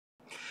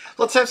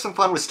Let's have some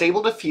fun with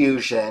Stable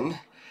Diffusion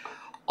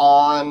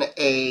on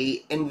a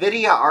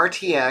NVIDIA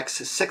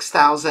RTX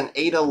 6000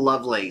 Ada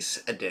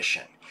Lovelace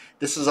edition.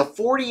 This is a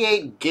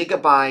 48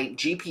 gigabyte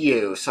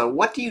GPU, so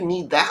what do you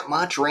need that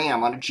much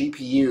RAM on a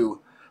GPU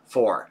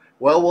for?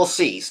 Well, we'll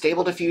see.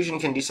 Stable Diffusion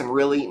can do some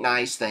really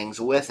nice things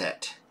with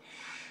it.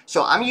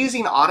 So I'm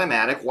using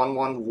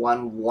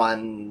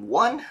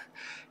Automatic1111,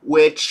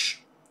 which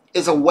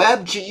is a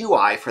web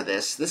GUI for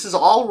this. This is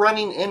all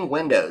running in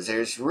Windows.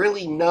 There's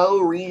really no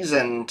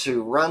reason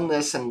to run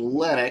this in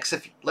Linux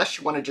unless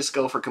you want to just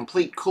go for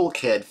complete cool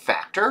kid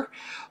factor.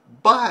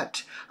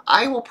 But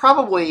I will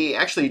probably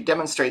actually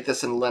demonstrate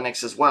this in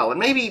Linux as well, and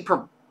maybe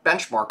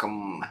benchmark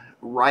them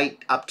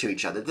right up to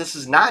each other. This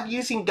is not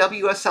using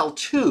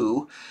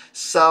WSL2,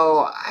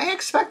 so I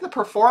expect the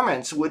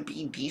performance would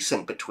be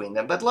decent between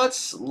them, but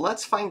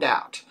let's find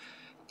out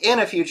in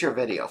a future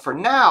video. For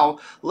now,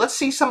 let's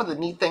see some of the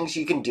neat things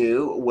you can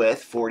do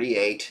with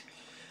 48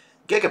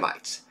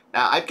 gigabytes.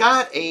 Now, I've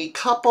got a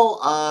couple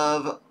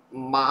of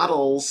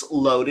models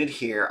loaded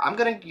here. I'm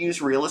going to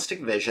use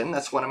Realistic Vision.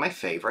 That's one of my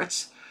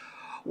favorites.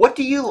 What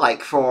do you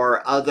like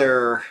for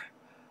other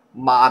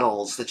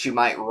models that you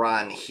might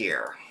run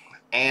here?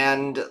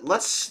 And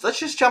let's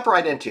just jump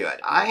right into it.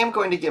 I am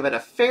going to give it a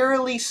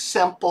fairly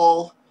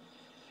simple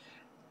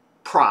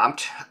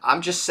prompt.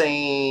 I'm just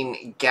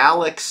saying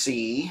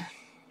Galaxy,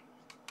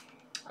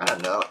 I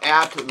don't know,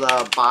 at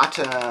the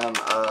bottom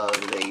of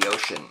the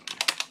ocean.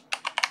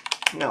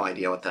 No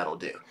idea what that'll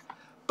do.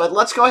 But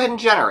let's go ahead and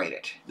generate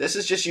it. This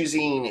is just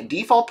using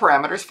default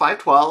parameters,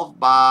 512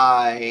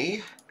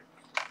 by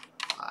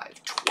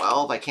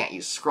 512. I can't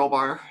use scroll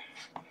bar.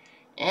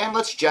 And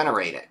let's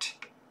generate it.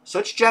 So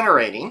it's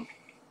generating,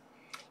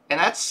 and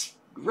that's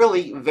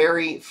really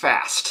very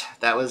fast.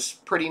 That was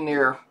pretty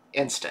near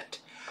instant.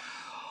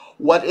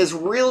 What is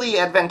really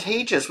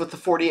advantageous with the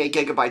 48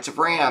 gigabytes of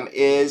RAM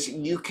is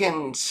you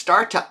can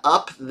start to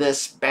up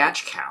this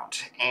batch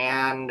count,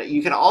 and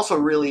you can also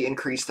really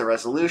increase the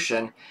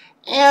resolution,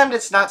 and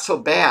it's not so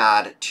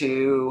bad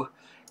to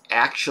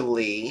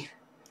actually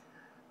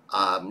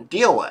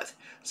deal with.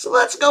 So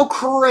let's go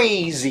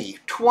crazy.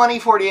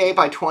 2048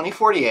 by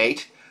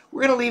 2048.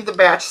 We're going to leave the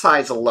batch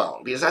size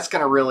alone because that's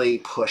going to really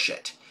push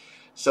it.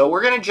 So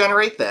we're going to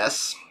generate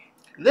this.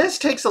 This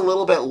takes a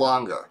little bit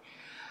longer.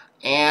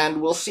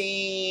 And we'll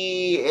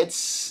see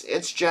it's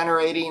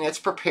generating, it's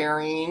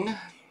preparing.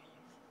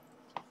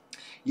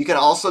 You can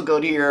also go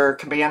to your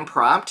command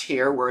prompt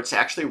here where it's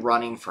actually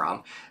running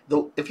from.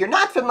 If you're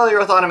not familiar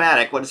with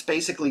Automatic, what it's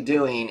basically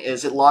doing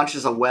is it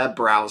launches a web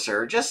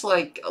browser, just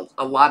like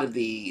a lot of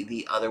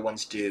the other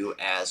ones do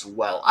as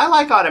well. I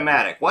like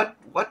Automatic. What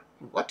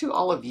do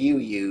all of you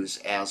use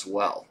as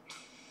well?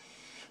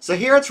 So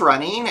here it's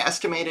running.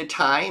 Estimated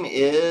time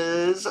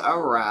is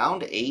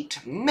around 8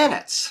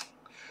 minutes.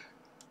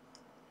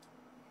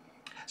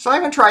 So I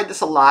haven't tried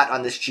this a lot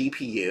on this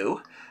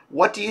GPU.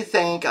 What do you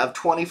think of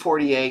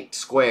 2048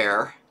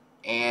 square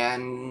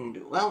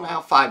and, well,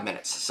 now 5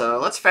 minutes. So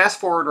let's fast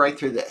forward right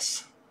through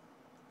this.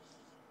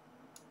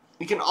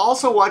 You can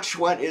also watch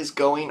what is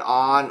going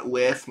on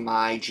with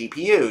my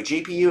GPU.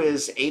 GPU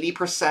is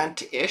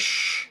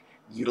 80%-ish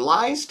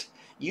utilized,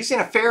 using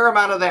a fair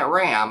amount of that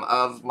RAM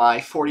of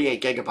my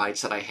 48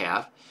 gigabytes that I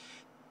have.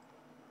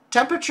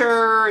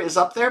 Temperature is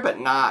up there, but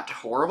not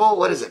horrible.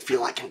 What does it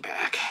feel like in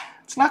back?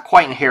 It's not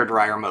quite in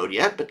hairdryer mode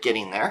yet, but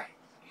getting there.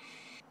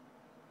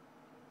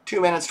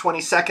 2 minutes,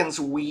 20 seconds,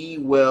 we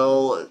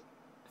will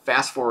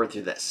fast forward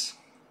through this.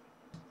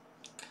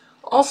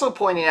 Also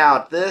pointing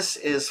out, this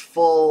is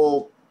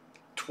full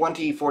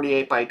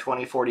 2048 by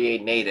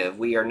 2048 native.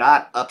 We are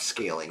not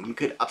upscaling. You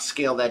could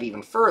upscale that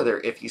even further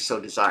if you so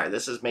desire.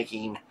 This is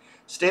making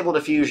Stable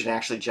Diffusion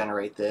actually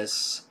generate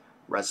this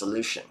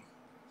resolution.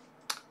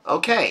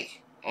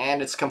 Okay,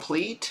 and it's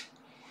complete.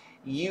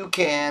 You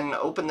can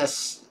open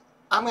this.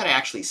 I'm going to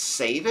actually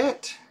save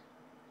it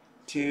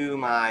to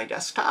my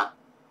desktop.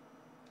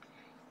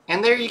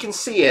 And there you can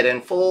see it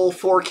in full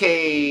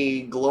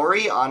 4K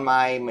glory on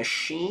my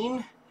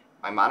machine,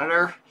 my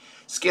monitor,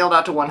 scaled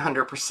out to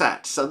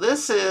 100%. So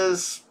this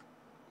is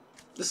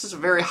a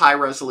very high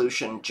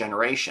resolution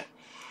generation.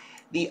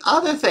 The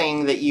other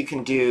thing that you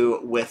can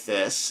do with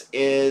this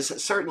is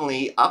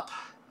certainly up.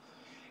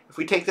 If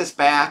we take this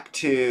back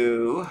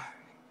to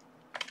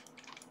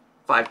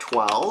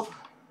 512,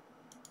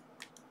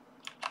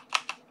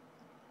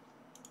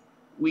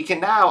 we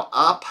can now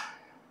up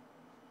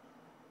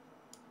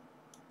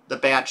the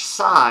batch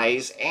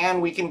size,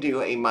 and we can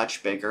do a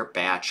much bigger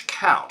batch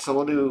count. So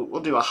we'll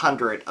do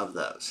 100 of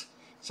those.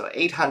 So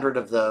 800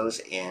 of those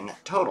in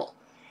total.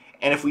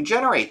 And if we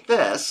generate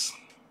this,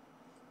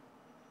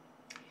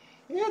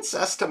 it's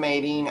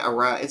estimating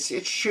around, it's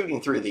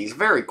shooting through these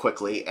very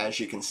quickly, as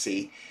you can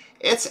see.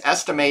 It's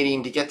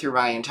estimating to get through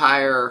my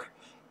entire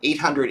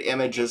 800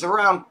 images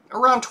around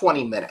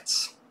 20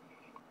 minutes.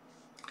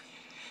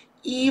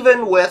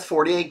 Even with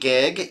 48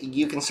 gig,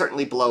 you can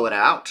certainly blow it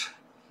out.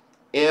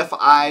 If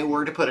I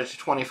were to put it to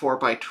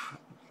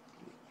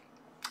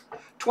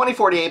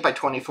 2048 by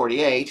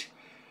 2048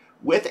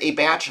 with a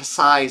batch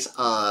size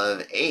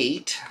of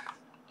 8,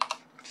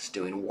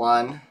 doing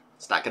 1.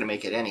 It's not going to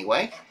make it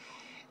anyway.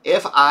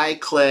 If I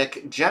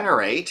click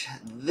generate,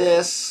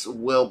 this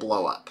will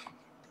blow up.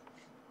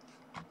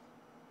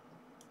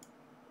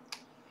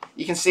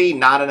 You can see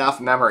not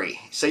enough memory.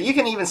 So you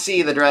can even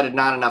see the dreaded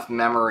not enough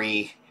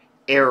memory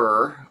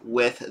error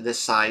with this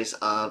size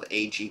of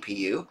a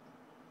GPU.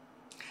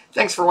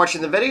 Thanks for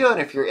watching the video,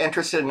 and if you're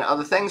interested in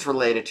other things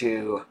related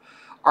to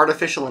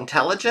artificial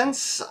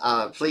intelligence,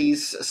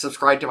 please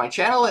subscribe to my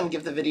channel and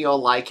give the video a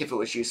like if it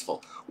was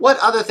useful. What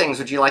other things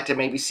would you like to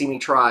maybe see me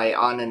try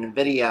on an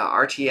NVIDIA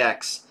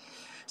RTX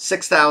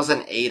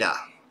 6000 Ada?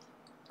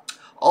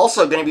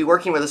 Also going to be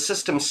working with a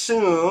system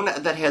soon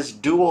that has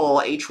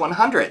dual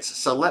H100s,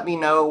 so let me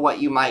know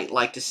what you might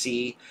like to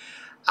see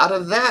out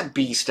of that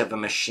beast of a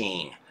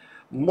machine.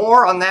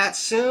 More on that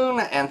soon,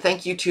 and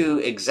thank you to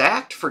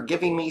Exact for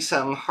giving me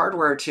some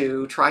hardware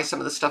to try some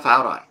of the stuff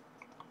out on.